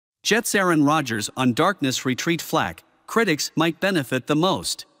Jets' Aaron Rodgers on darkness retreat flak, critics might benefit the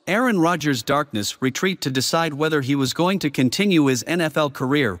most. Aaron Rodgers' darkness retreat to decide whether he was going to continue his NFL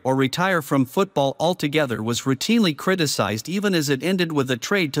career or retire from football altogether was routinely criticized, even as it ended with a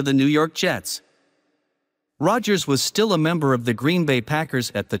trade to the New York Jets. Rodgers was still a member of the Green Bay Packers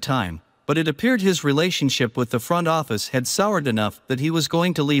at the time, but it appeared his relationship with the front office had soured enough that he was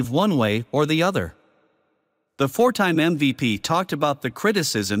going to leave one way or the other. The four-time MVP talked about the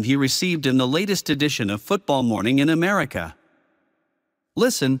criticism he received in the latest edition of Football Morning in America.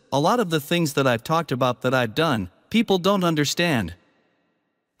 "Listen, a lot of the things that I've talked about that I've done, people don't understand.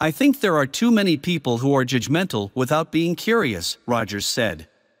 I think there are too many people who are judgmental without being curious," Rodgers said.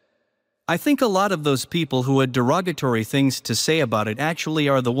 "I think a lot of those people who had derogatory things to say about it actually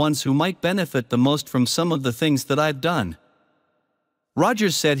are the ones who might benefit the most from some of the things that I've done."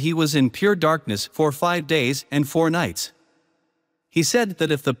 Rodgers said he was in pure darkness for 5 days and 4 nights. He said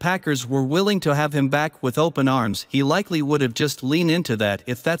that if the Packers were willing to have him back with open arms, he likely would have just leaned into that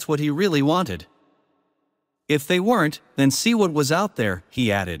if that's what he really wanted. "If they weren't, then see what was out there," he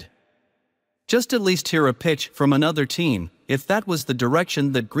added. "Just at least hear a pitch from another team, if that was the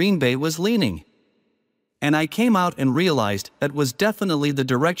direction that Green Bay was leaning. And I came out and realized that was definitely the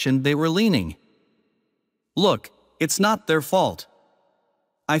direction they were leaning. Look, it's not their fault.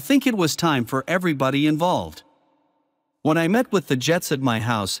 I think it was time for everybody involved. When I met with the Jets at my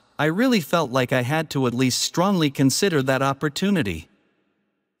house, I really felt like I had to at least strongly consider that opportunity.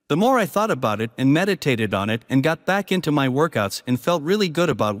 The more I thought about it and meditated on it and got back into my workouts and felt really good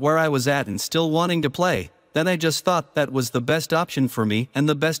about where I was at and still wanting to play, then I just thought that was the best option for me and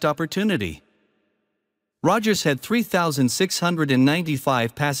the best opportunity." Rodgers had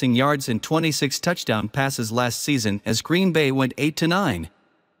 3,695 passing yards and 26 touchdown passes last season as Green Bay went 8-9.